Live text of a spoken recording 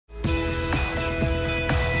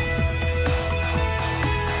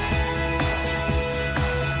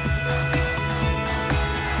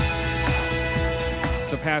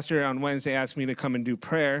pastor on Wednesday asked me to come and do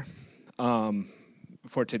prayer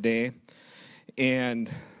for today.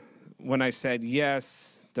 And when I said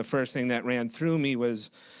yes, the first thing that ran through me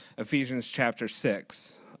was Ephesians chapter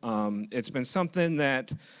 6. It's been something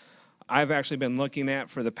that I've actually been looking at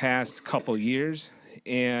for the past couple years.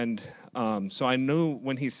 And so I knew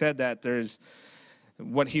when he said that there's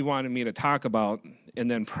what he wanted me to talk about and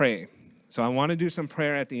then pray. So I want to do some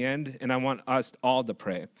prayer at the end, and I want us all to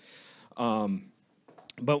pray.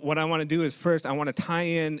 But what I want to do is first, I want to tie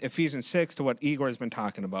in Ephesians 6 to what Igor has been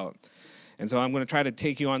talking about. And so I'm going to try to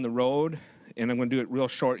take you on the road, and I'm going to do it real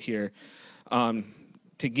short here to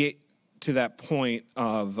get to that point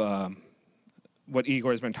of what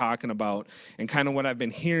Igor has been talking about and kind of what I've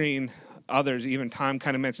been hearing others. Even Tom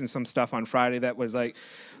kind of mentioned some stuff on Friday that was like,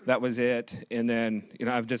 that was it. And then,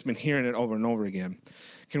 I've just been hearing it over and over again.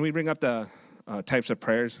 Can we bring up the types of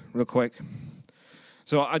prayers real quick?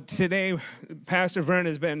 So today, Pastor Vern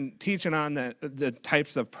has been teaching on the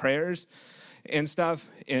types of prayers and stuff.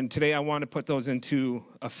 And today I want to put those into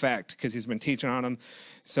effect because he's been teaching on them.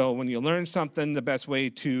 So when you learn something, the best way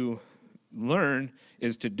to learn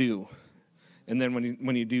is to do. And then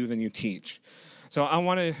when you do, then you teach. So I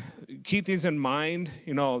want to keep these in mind,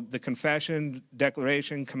 the confession,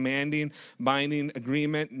 declaration, commanding, binding,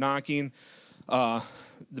 agreement, knocking.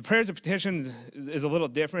 The prayers of petition is a little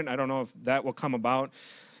different. I don't know if that will come about.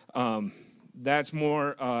 That's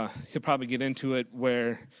more, he'll probably get into it,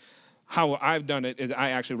 where how I've done it is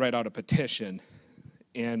I actually write out a petition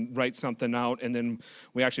and write something out, and then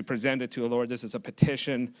we actually present it to the Lord. This is a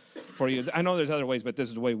petition for you. I know there's other ways, but this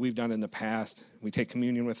is the way we've done it in the past. We take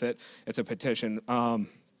communion with it. It's a petition. I'll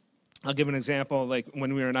give an example. Like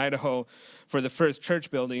when we were in Idaho for the first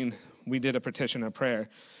church building, we did a petition of prayer,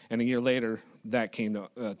 and a year later, that came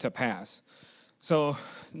to pass. So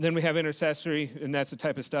then we have intercessory, and that's the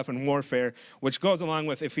type of stuff in warfare, which goes along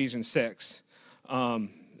with Ephesians 6,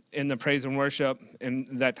 in the praise and worship and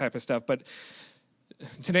that type of stuff. But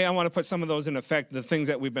today I want to put some of those in effect, the things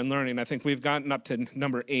that we've been learning. I think we've gotten up to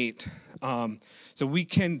number 8. So we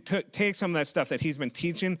can take some of that stuff that he's been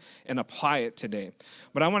teaching and apply it today.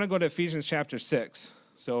 But I want to go to Ephesians chapter 6.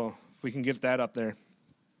 So if we can get that up there.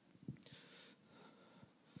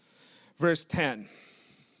 Verse 10.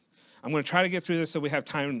 I'm going to try to get through this so we have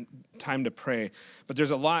time to pray. But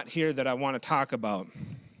there's a lot here that I want to talk about.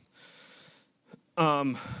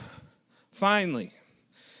 Finally.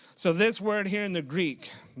 So this word here in the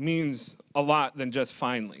Greek means a lot than just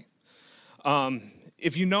finally.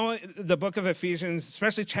 If you know the book of Ephesians,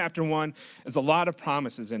 especially chapter 1, there's a lot of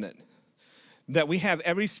promises in it. That we have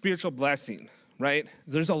every spiritual blessing, right?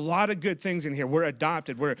 There's a lot of good things in here. We're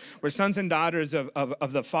adopted. We're sons and daughters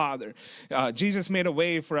of the Father. Jesus made a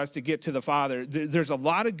way for us to get to the Father. There's a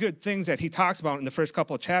lot of good things that he talks about in the first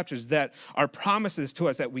couple of chapters that are promises to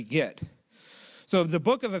us that we get. So the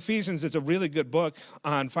book of Ephesians is a really good book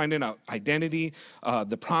on finding out identity,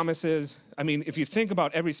 the promises. I mean, if you think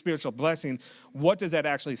about every spiritual blessing, what does that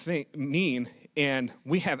actually mean? And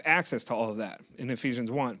we have access to all of that in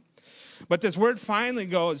Ephesians 1. But this word finally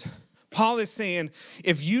goes, Paul is saying,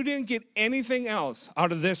 if you didn't get anything else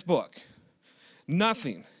out of this book,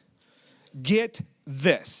 nothing, get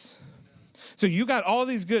this. So you got all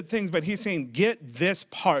these good things, but he's saying, get this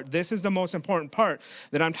part. This is the most important part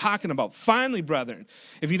that I'm talking about. Finally, brethren,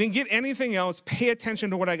 if you didn't get anything else, pay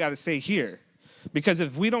attention to what I got to say here. Because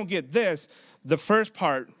if we don't get this, the first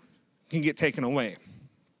part can get taken away.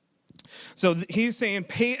 So he's saying,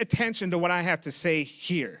 pay attention to what I have to say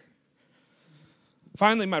here.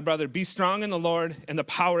 Finally, my brother, be strong in the Lord and the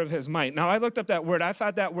power of his might. Now, I looked up that word. I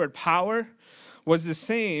thought that word power was the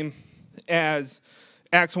same as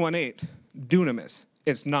Acts 1:8. Dunamis.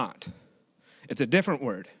 It's not. It's a different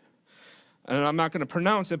word. And I'm not going to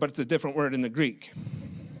pronounce it, but it's a different word in the Greek.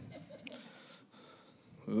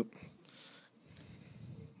 Oop.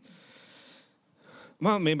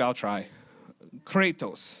 Well, maybe I'll try.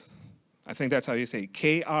 Kratos. I think that's how you say it.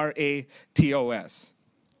 Kratos.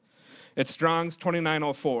 It's Strong's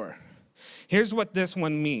 2904. Here's what this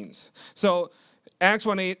one means. So Acts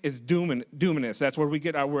 1:8 is dunamis. That's where we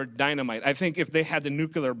get our word dynamite. I think if they had the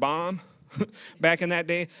nuclear bomb back in that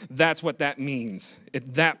day, that's what that means.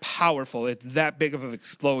 It's that powerful. It's that big of an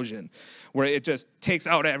explosion where it just takes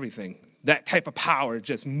out everything. That type of power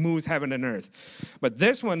just moves heaven and earth. But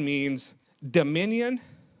this one means dominion,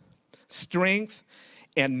 strength,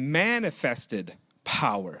 and manifested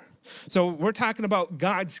power. So we're talking about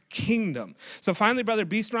God's kingdom. So finally, brother,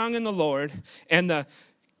 be strong in the Lord and the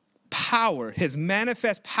power, his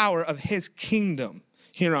manifest power of his kingdom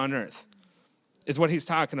here on earth is what he's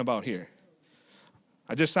talking about here.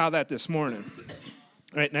 I just saw that this morning.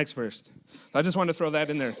 All right, next verse. I just wanted to throw that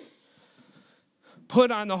in there.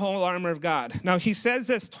 Put on the whole armor of God. Now, he says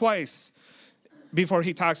this twice before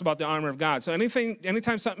he talks about the armor of God. So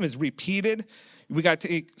anytime something is repeated, we got to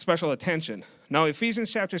take special attention. Now,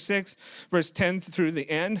 Ephesians chapter 6, verse 10 through the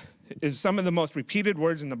end is some of the most repeated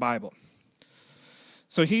words in the Bible.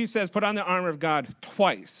 So he says, put on the armor of God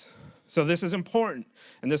twice. So this is important,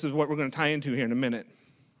 and this is what we're going to tie into here in a minute.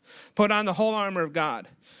 Put on the whole armor of God,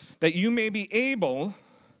 that you may be able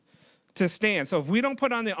to stand. So if we don't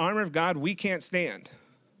put on the armor of God, we can't stand.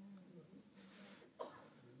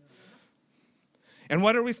 And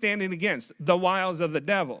what are we standing against? The wiles of the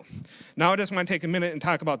devil. Now I just want to take a minute and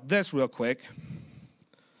talk about this real quick.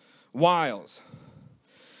 Wiles.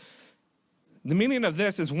 The meaning of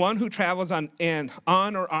this is one who travels on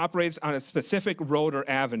or operates on a specific road or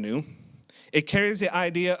avenue. It carries the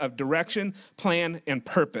idea of direction, plan, and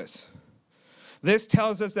purpose. This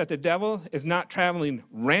tells us that the devil is not traveling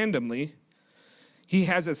randomly. He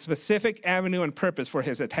has a specific avenue and purpose for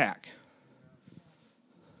his attack.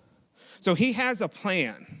 So he has a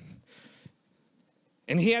plan,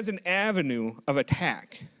 and he has an avenue of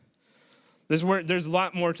attack. There's a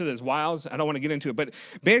lot more to this, wiles. I don't want to get into it, but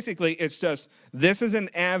basically it's just, this is an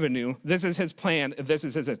avenue, this is his plan, this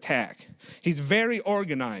is his attack. He's very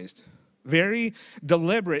organized, very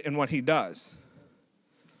deliberate in what he does.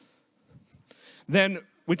 Then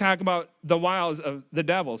we talk about the wiles of the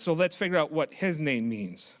devil, so let's figure out what his name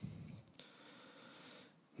means.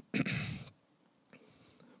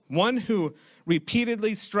 One who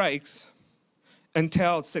repeatedly strikes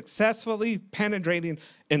until successfully penetrating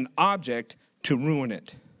an object to ruin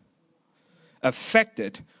it, affect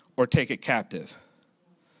it, or take it captive.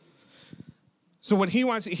 So what he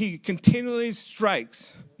wants, he continually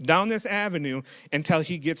strikes down this avenue until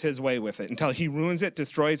he gets his way with it, until he ruins it,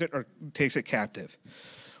 destroys it, or takes it captive.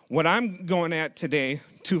 What I'm going at today,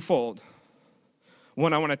 twofold.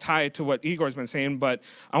 One, I want to tie it to what Igor's been saying, but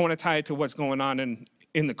I want to tie it to what's going on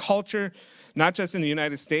in the culture, not just in the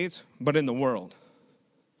United States, but in the world.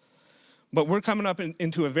 But we're coming up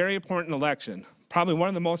into a very important election, probably one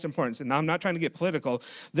of the most important. And now I'm not trying to get political.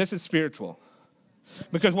 This is spiritual.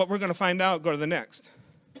 Because what we're going to find out, go to the next.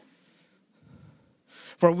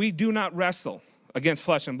 For we do not wrestle against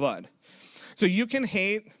flesh and blood. So you can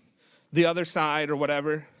hate the other side or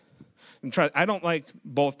whatever. I don't like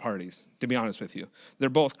both parties, to be honest with you. They're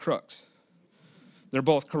both crooks. They're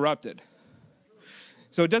both corrupted.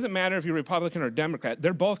 So it doesn't matter if you're Republican or Democrat.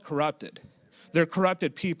 They're both corrupted. They're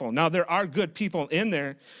corrupted people. Now, there are good people in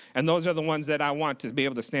there, and those are the ones that I want to be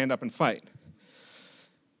able to stand up and fight.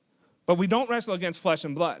 But we don't wrestle against flesh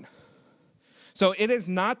and blood. So it is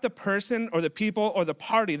not the person or the people or the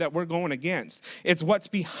party that we're going against. It's what's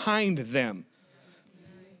behind them.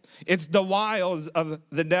 It's the wiles of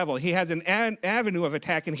the devil. He has an avenue of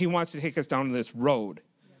attack, and he wants to take us down this road.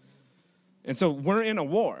 And so we're in a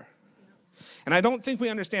war. And I don't think we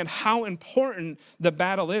understand how important the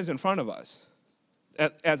battle is in front of us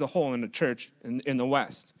as a whole in the church in the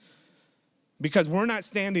West. Because we're not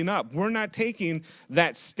standing up. We're not taking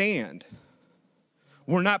that stand.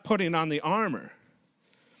 We're not putting on the armor.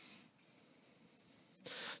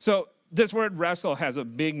 So this word wrestle has a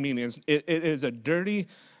big meaning. It is a dirty,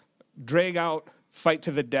 drag-out, fight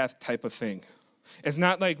to the death type of thing. It's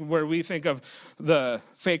not like where we think of the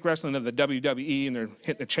fake wrestling of the WWE and they're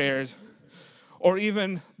hitting the chairs. Or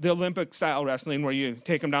even the Olympic-style wrestling where you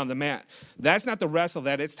take them down the mat. That's not the wrestle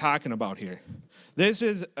that it's talking about here. This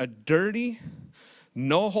is a dirty,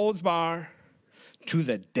 no-holds-bar to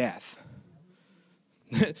the death.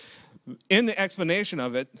 In the explanation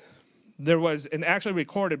of it, there was an actually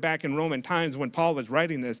recorded back in Roman times when Paul was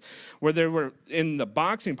writing this, where there were, in the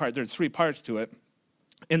boxing part, there's 3 parts to it.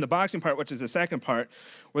 In the boxing part, which is the second part,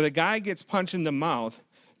 where the guy gets punched in the mouth,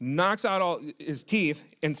 knocks out all his teeth,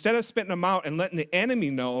 instead of spitting them out and letting the enemy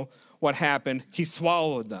know what happened, he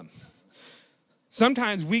swallowed them.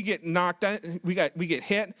 Sometimes we get knocked out, we get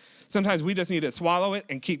hit. Sometimes we just need to swallow it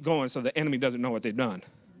and keep going so the enemy doesn't know what they've done.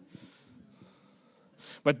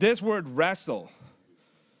 But this word wrestle,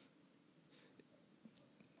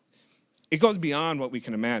 it goes beyond what we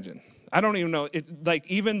can imagine. I don't even know,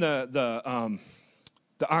 even the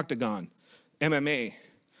octagon, MMA,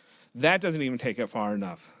 that doesn't even take it far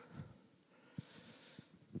enough.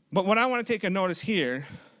 But what I want to take a notice here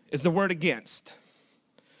is the word against.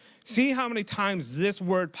 See how many times this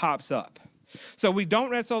word pops up. So we don't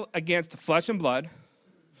wrestle against flesh and blood.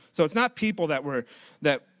 So it's not people that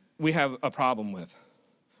we have a problem with.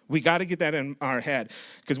 We got to get that in our head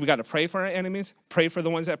because we got to pray for our enemies, pray for the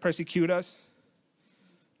ones that persecute us,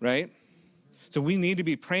 right? So we need to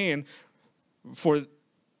be praying for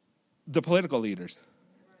the political leaders.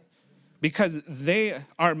 because they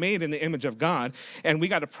are made in the image of God, and we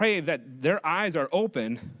got to pray that their eyes are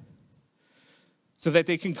open so that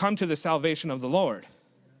they can come to the salvation of the Lord,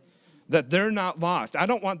 that they're not lost. I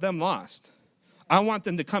don't want them lost. I want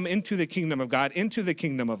them to come into the kingdom of God, into the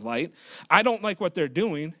kingdom of light. I don't like what they're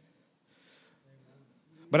doing,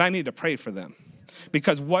 but I need to pray for them,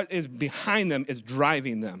 because what is behind them is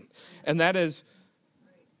driving them, and that is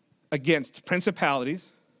against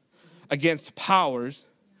principalities, against powers,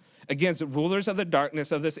 against the rulers of the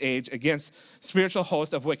darkness of this age, against spiritual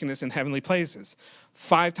hosts of wickedness in heavenly places.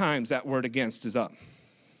 5 times that word against is up.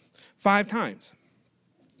 5 times.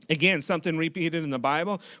 Again, something repeated in the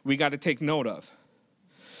Bible we got to take note of.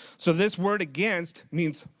 So this word against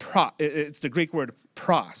means, it's the Greek word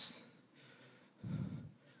pros,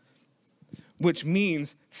 which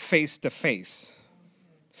means face to face.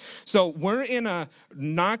 So we're in a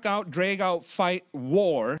knockout, drag-out fight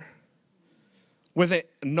war with a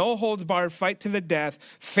no-holds-barred fight to the death,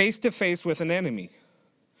 face-to-face with an enemy.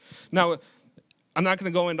 Now, I'm not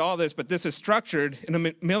going to go into all this, but this is structured in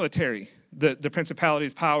a military, the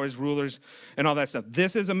principalities, powers, rulers, and all that stuff.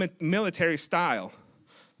 This is a military style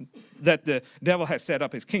that the devil has set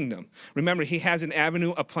up his kingdom. Remember, he has an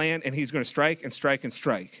avenue, a plan, and he's going to strike and strike and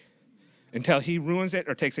strike until he ruins it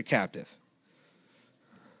or takes it captive.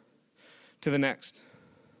 To the next.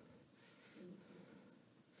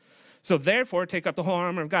 So therefore, take up the whole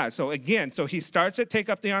armor of God. So again, so he starts it, take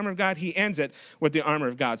up the armor of God. He ends it with the armor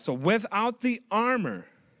of God. So without the armor,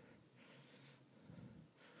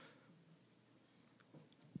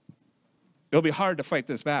 it'll be hard to fight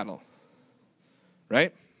this battle,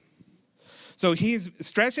 right? So he's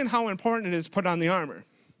stressing how important it is to put on the armor.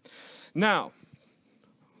 Now,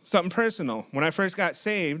 something personal. When I first got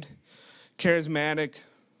saved, charismatic,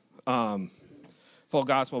 full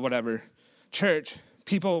gospel, whatever, church,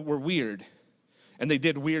 people were weird, and they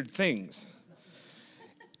did weird things.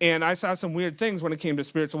 And I saw some weird things when it came to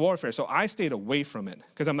spiritual warfare, so I stayed away from it,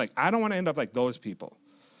 because I'm like, I don't want to end up like those people.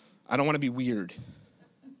 I don't want to be weird.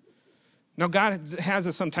 Now, God has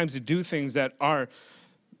us sometimes to do things that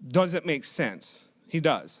doesn't make sense. He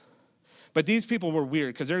does. But these people were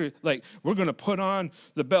weird, because they're like, we're going to put on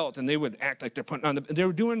the belt, and they would act like they're putting on they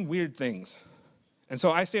were doing weird things. And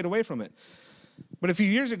so I stayed away from it. But a few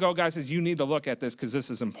years ago, God says, you need to look at this because this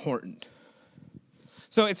is important.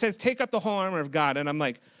 So it says, take up the whole armor of God. And I'm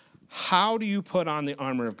like, how do you put on the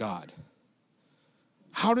armor of God?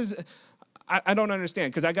 How does it? I don't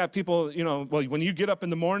understand, because I got people, well, when you get up in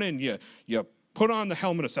the morning, you put on the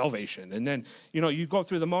helmet of salvation. And then, you go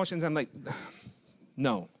through the motions. I'm like,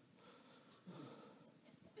 no.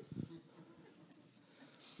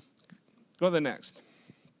 Go to the next.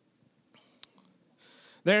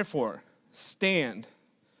 Therefore, stand,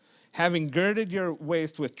 having girded your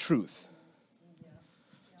waist with truth.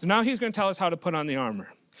 So now he's going to tell us how to put on the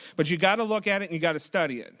armor. But you got to look at it and you got to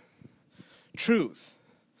study it. Truth.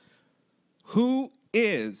 Who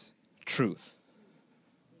is truth?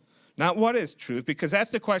 Not what is truth, because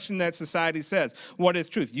that's the question that society says. What is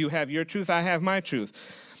truth? You have your truth, I have my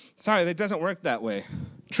truth. Sorry, that doesn't work that way.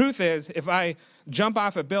 Truth is, if I jump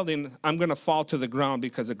off a building, I'm going to fall to the ground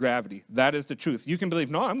because of gravity. That is the truth. You can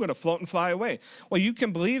believe, no, I'm going to float and fly away. Well, you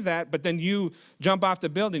can believe that, but then you jump off the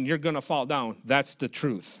building, you're going to fall down. That's the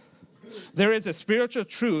truth. There is a spiritual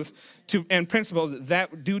truth and principles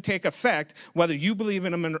that do take effect, whether you believe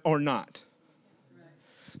in them or not.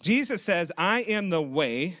 Jesus says, I am the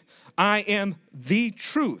way, I am the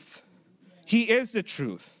truth. He is the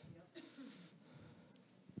truth.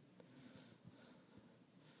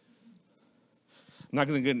 I'm not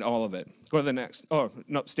going to get into all of it. Go to the next. Oh,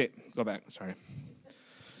 no, go back. Sorry.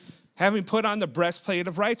 Having put on the breastplate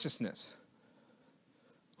of righteousness.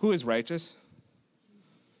 Who is righteous?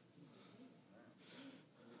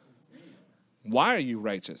 Why are you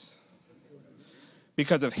righteous?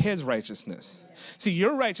 Because of his righteousness. See,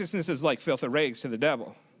 your righteousness is like filthy rags to the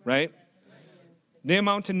devil, right? They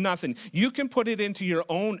amount to nothing. You can put it into your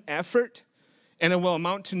own effort, and it will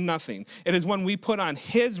amount to nothing. It is when we put on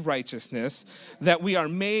his righteousness that we are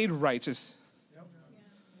made righteous.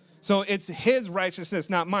 So it's his righteousness,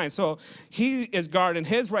 not mine. So he is guarding,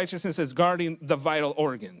 his righteousness is guarding the vital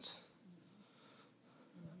organs.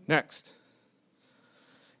 Next.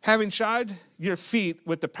 Having shod your feet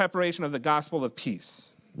with the preparation of the gospel of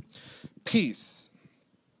peace. Peace.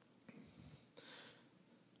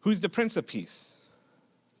 Who's the Prince of Peace?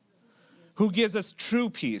 Who gives us true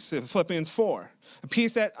peace in Philippians 4? A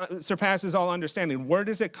peace that surpasses all understanding. Where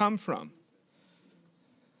does it come from?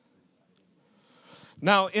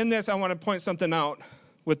 Now, in this, I want to point something out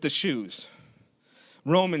with the shoes.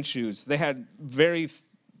 Roman shoes. They had very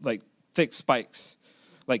thick spikes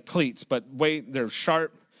like cleats, but they're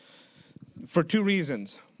sharp for two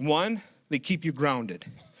reasons. One, they keep you grounded.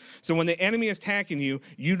 So when the enemy is attacking you,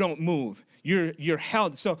 you don't move. You're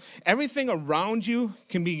held. So everything around you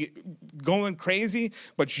can be going crazy,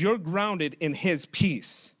 but you're grounded in his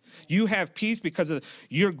peace. You have peace because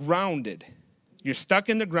you're grounded. You're stuck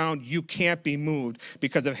in the ground. You can't be moved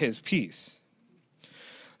because of his peace.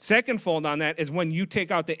 Second fold on that is when you take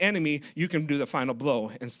out the enemy, you can do the final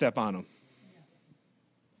blow and step on him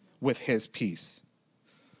with his peace.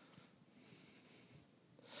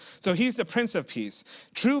 So he's the Prince of Peace.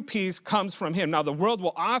 True peace comes from him. Now, the world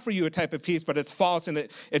will offer you a type of peace, but it's false and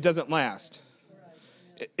it doesn't last.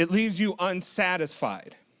 It leaves you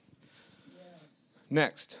unsatisfied.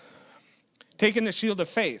 Next, taking the shield of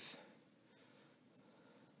faith.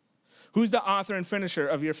 Who's the author and finisher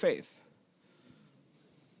of your faith?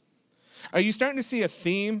 Are you starting to see a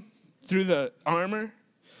theme through the armor?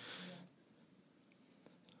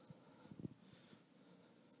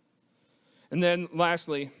 And then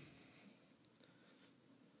lastly,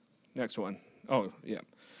 next one. Oh, yeah.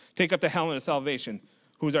 Take up the helmet of salvation.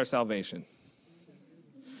 Who's our salvation?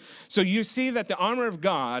 So you see that the armor of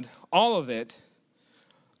God, all of it,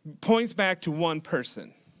 points back to one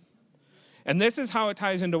person. And this is how it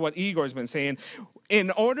ties into what Igor's been saying. In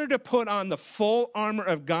order to put on the full armor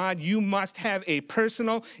of God, you must have a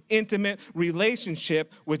personal, intimate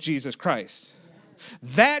relationship with Jesus Christ.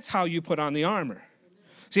 That's how you put on the armor.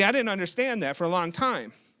 See, I didn't understand that for a long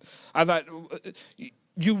time. I thought,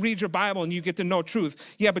 you read your Bible and you get to know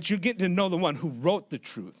truth. Yeah, but you get to know the one who wrote the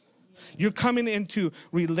truth. You're coming into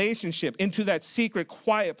relationship, into that secret,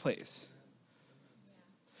 quiet place.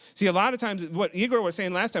 See, a lot of times, what Igor was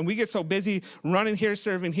saying last time, we get so busy running here,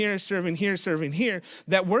 serving here, serving here, serving here,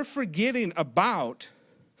 that we're forgetting about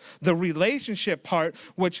the relationship part,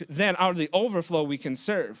 which then out of the overflow we can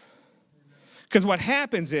serve. Because what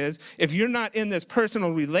happens is, if you're not in this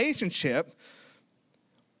personal relationship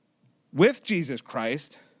with Jesus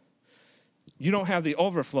Christ, you don't have the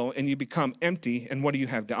overflow and you become empty, and what do you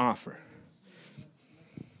have to offer?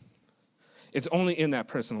 It's only in that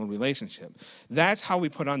personal relationship. That's how we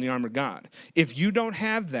put on the armor of God. If you don't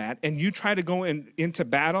have that and you try to go into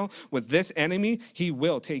battle with this enemy, he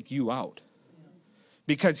will take you out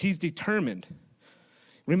because he's determined.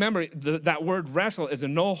 Remember, that word wrestle is a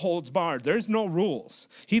no holds barred. There's no rules.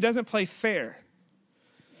 He doesn't play fair.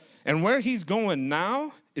 And where he's going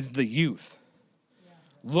now is the youth.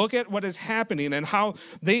 Look at what is happening and how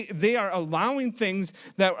they are allowing things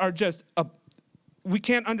that are just we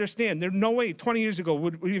can't understand. There's no way 20 years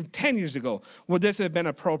ago, even 10 years ago, would this have been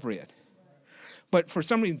appropriate. But for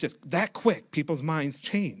some reason, just that quick, people's minds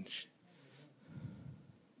change.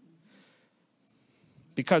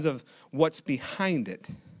 Because of what's behind it.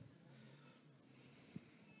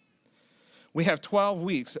 We have 12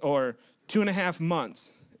 weeks or 2.5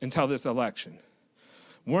 months until this election.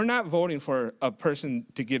 We're not voting for a person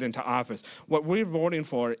to get into office. What we're voting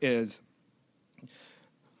for is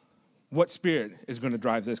what spirit is going to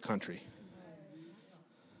drive this country.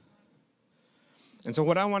 And so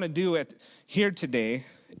what I want to do here today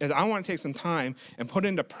is I want to take some time and put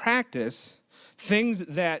into practice things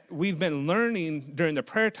that we've been learning during the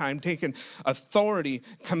prayer time, taking authority,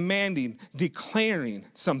 commanding, declaring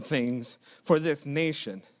some things for this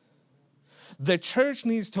nation. The church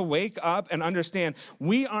needs to wake up and understand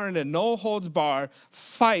we are in a no-holds-barred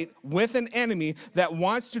fight with an enemy that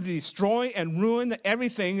wants to destroy and ruin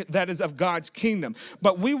everything that is of God's kingdom.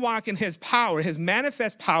 But we walk in his power, his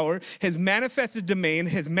manifest power, his manifested domain,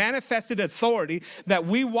 his manifested authority that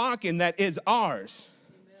we walk in that is ours.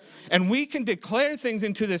 And we can declare things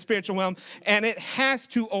into the spiritual realm, and it has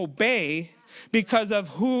to obey because of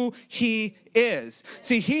who he is.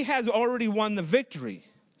 See, he has already won the victory.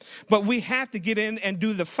 But we have to get in and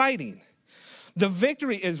do the fighting. The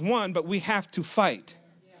victory is won, but we have to fight.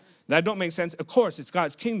 That don't make sense. Of course, it's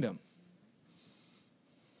God's kingdom.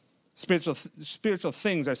 Spiritual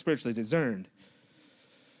things are spiritually discerned.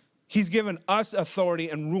 He's given us authority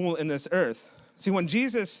and rule in this earth. See, when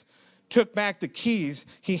Jesus took back the keys,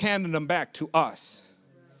 he handed them back to us.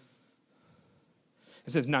 It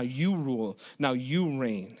says, now you rule, now you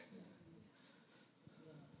reign.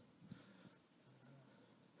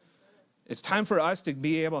 It's time for us to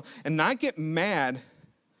be able and not get mad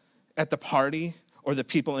at the party or the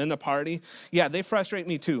people in the party. Yeah, they frustrate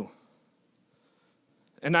me too.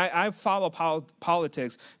 And I follow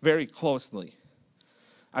politics very closely.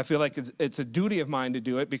 I feel like it's a duty of mine to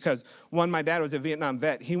do it because, one, my dad was a Vietnam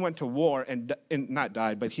vet. He went to war and not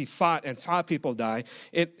died, but he fought and saw people die.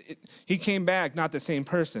 He came back not the same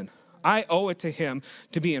person. I owe it to him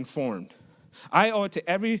to be informed. I owe it to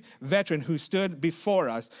every veteran who stood before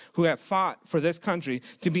us, who have fought for this country,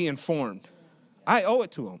 to be informed. I owe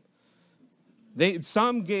it to them.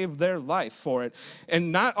 Some gave their life for it,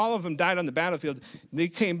 and not all of them died on the battlefield. They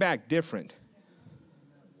came back different.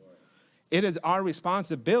 It is our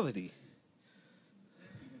responsibility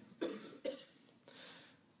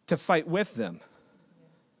to fight with them.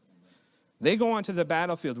 They go onto the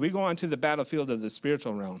battlefield. We go onto the battlefield of the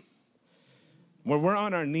spiritual realm, where we're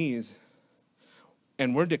on our knees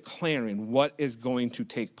and we're declaring what is going to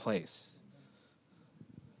take place,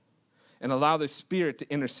 and allow the Spirit to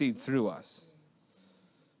intercede through us.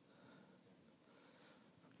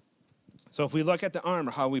 So if we look at the armor,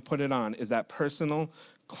 how we put it on is that personal,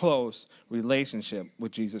 close relationship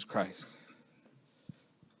with Jesus Christ.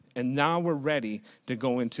 And now we're ready to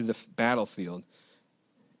go into the battlefield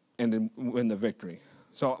and win the victory.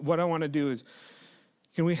 So what I want to do is,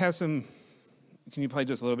 can you play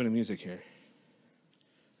just a little bit of music here?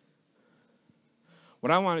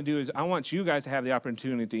 What I want to do is, I want you guys to have the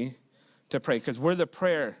opportunity to pray, because we're the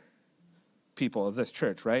prayer people of this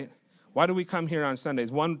church, right? Why do we come here on Sundays?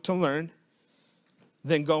 One, to learn,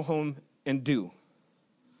 then go home and do.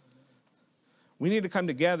 We need to come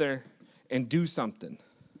together and do something.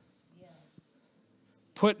 Yes.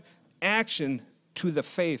 Put action to the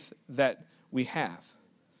faith that we have.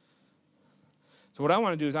 So what I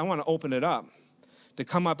want to do is, I want to open it up to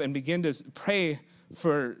come up and begin to pray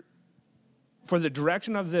for the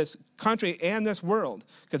direction of this country and this world.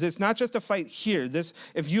 Because it's not just a fight here.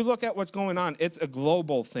 If you look at what's going on, it's a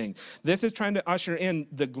global thing. This is trying to usher in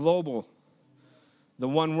the global, the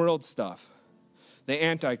one world stuff, the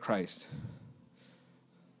Antichrist.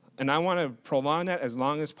 And I want to prolong that as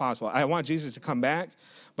long as possible. I want Jesus to come back,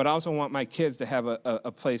 but I also want my kids to have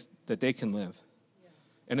a place that they can live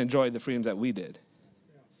and enjoy the freedoms that we did.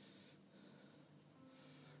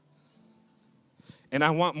 And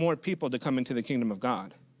I want more people to come into the kingdom of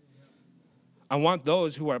God. I want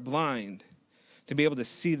those who are blind to be able to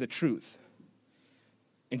see the truth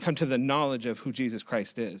and come to the knowledge of who Jesus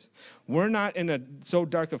Christ is. We're not in a so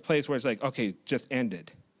dark of place where it's like, okay, just end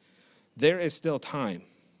it. There is still time,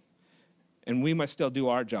 and we must still do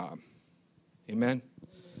our job. Amen?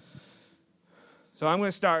 So I'm going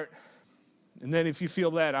to start, and then if you feel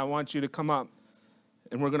led, I want you to come up,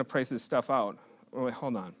 and we're going to pray this stuff out. Oh, wait,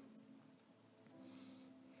 hold on.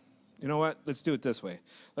 You know what? Let's do it this way.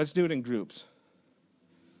 Let's do it in groups.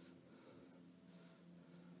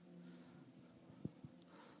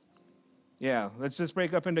 Yeah, let's just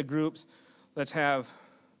break up into groups. Let's have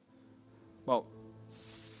about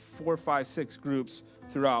 4, 5, 6 groups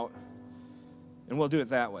throughout, and we'll do it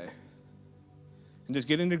that way. And just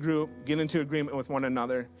get into group, get into agreement with one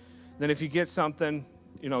another. Then if you get something,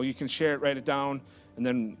 you can share it, write it down, and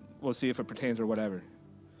then we'll see if it pertains or whatever.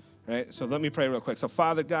 Right? So let me pray real quick. So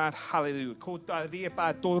Father God, hallelujah.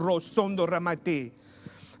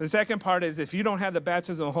 The second part is, if you don't have the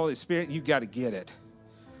baptism of the Holy Spirit, you got to get it.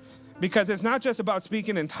 Because it's not just about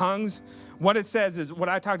speaking in tongues. What it says is what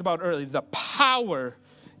I talked about earlier. The power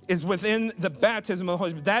is within the baptism of the Holy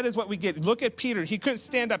Spirit. That is what we get. Look at Peter. He couldn't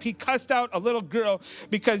stand up. He cussed out a little girl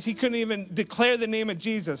because he couldn't even declare the name of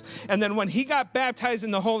Jesus. And then when he got baptized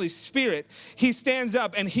in the Holy Spirit, he stands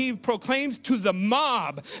up and he proclaims to the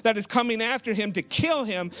mob that is coming after him to kill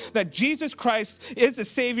him that Jesus Christ is the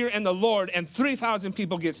Savior and the Lord, and 3,000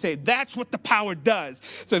 people get saved. That's what the power does.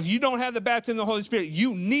 So if you don't have the baptism of the Holy Spirit,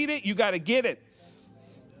 you need it. You got to get it.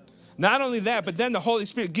 Not only that, but then the Holy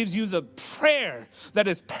Spirit gives you the prayer that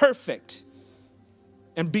is perfect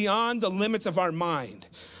and beyond the limits of our mind.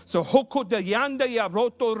 So Father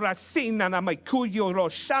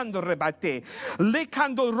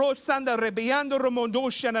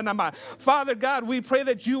God, we pray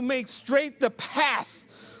that you make straight the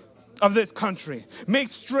path of this country. Make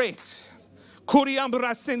straight.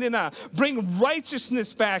 Bring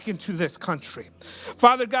righteousness back into this country.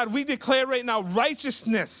 Father God, we declare right now,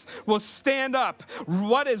 righteousness will stand up.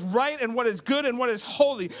 What is right and what is good and what is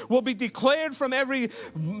holy will be declared from every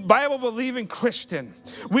Bible-believing Christian.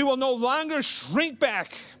 We will no longer shrink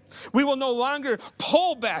back. We will no longer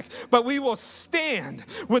pull back, but we will stand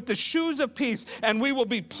with the shoes of peace, and we will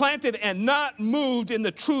be planted and not moved in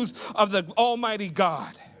the truth of the Almighty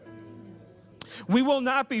God. We will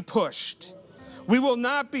not be pushed. We will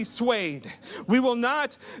not be swayed. We will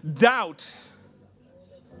not doubt.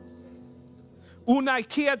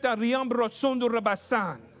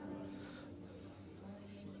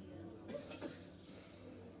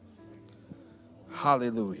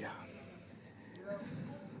 Hallelujah.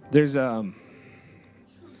 There's a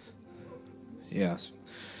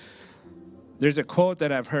quote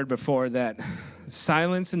that I've heard before that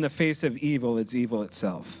silence in the face of evil is evil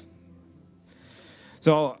itself.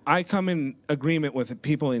 So I come in agreement with the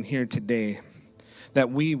people in here today that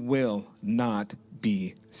we will not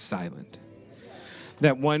be silent.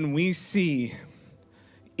 That when we see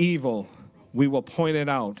evil, we will point it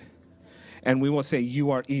out and we will say, you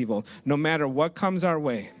are evil. No matter what comes our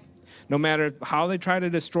way, no matter how they try to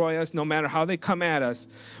destroy us, no matter how they come at us,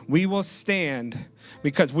 we will stand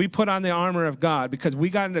because we put on the armor of God, because we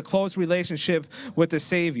got into close relationship with the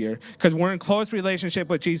Savior, because we're in close relationship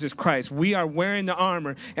with Jesus Christ. We are wearing the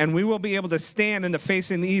armor, and we will be able to stand in the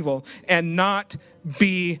face of evil and not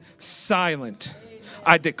be silent.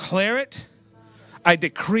 I declare it, I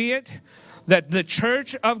decree it, that the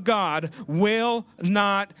church of God will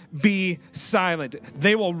not be silent.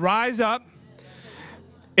 They will rise up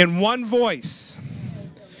in one voice.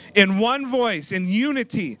 In one voice, in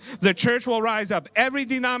unity, the church will rise up. Every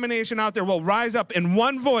denomination out there will rise up in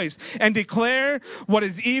one voice and declare what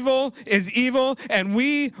is evil, and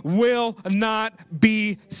we will not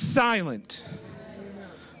be silent.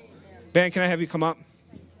 Ben, can I have you come up?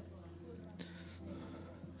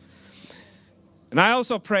 And I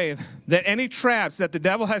also pray that any traps that the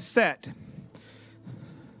devil has set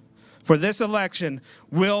for this election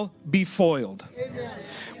will be foiled. Amen.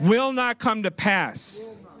 Will not come to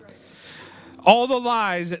pass. All the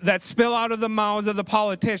lies that spill out of the mouths of the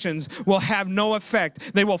politicians will have no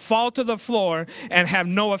effect. They will fall to the floor and have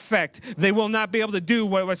no effect. They will not be able to do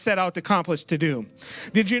what it was set out to accomplish to do.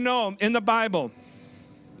 Did you know in the Bible,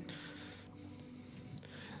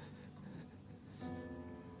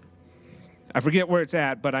 I forget where it's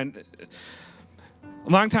at, but a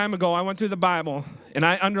long time ago I went through the Bible and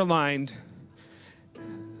I underlined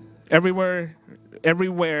everywhere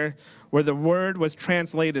where the word was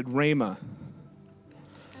translated rhema.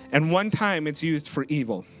 And one time it's used for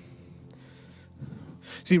evil.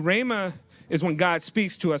 See, rhema is when God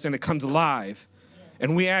speaks to us and it comes alive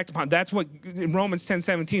and we act upon. That's what, in Romans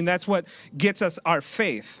 10:17, that's what gets us our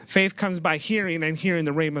faith. Faith comes by hearing, and hearing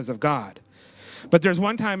the rhemas of God. But there's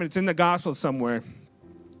one time, and it's in the gospel somewhere,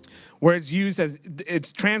 where it's used as,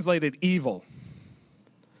 it's translated evil.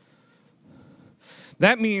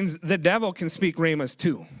 That means the devil can speak rhemas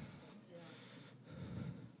too.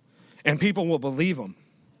 And people will believe him.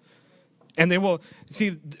 And they will,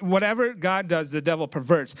 see, whatever God does, the devil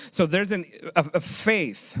perverts. So there's a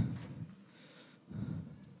faith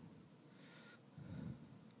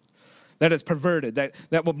that is perverted,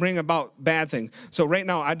 that will bring about bad things. So right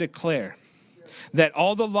now I declare that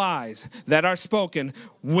all the lies that are spoken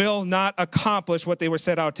will not accomplish what they were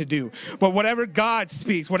set out to do. But whatever God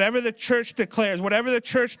speaks, whatever the church declares, whatever the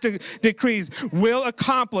church decrees, will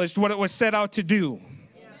accomplish what it was set out to do.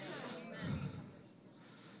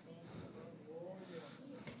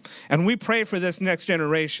 And we pray for this next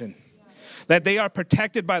generation, that they are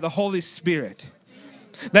protected by the Holy Spirit,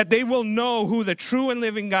 that they will know who the true and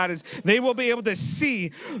living God is. They will be able to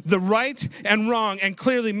see the right and wrong and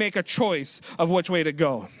clearly make a choice of which way to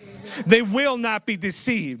go. They will not be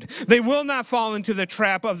deceived. They will not fall into the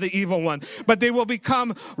trap of the evil one, but they will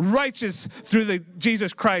become righteous through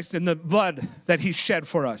Jesus Christ and the blood that he shed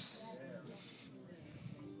for us.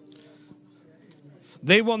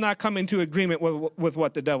 They will not come into agreement with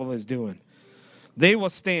what the devil is doing. They will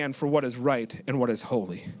stand for what is right and what is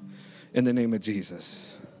holy. In the name of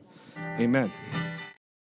Jesus. Amen.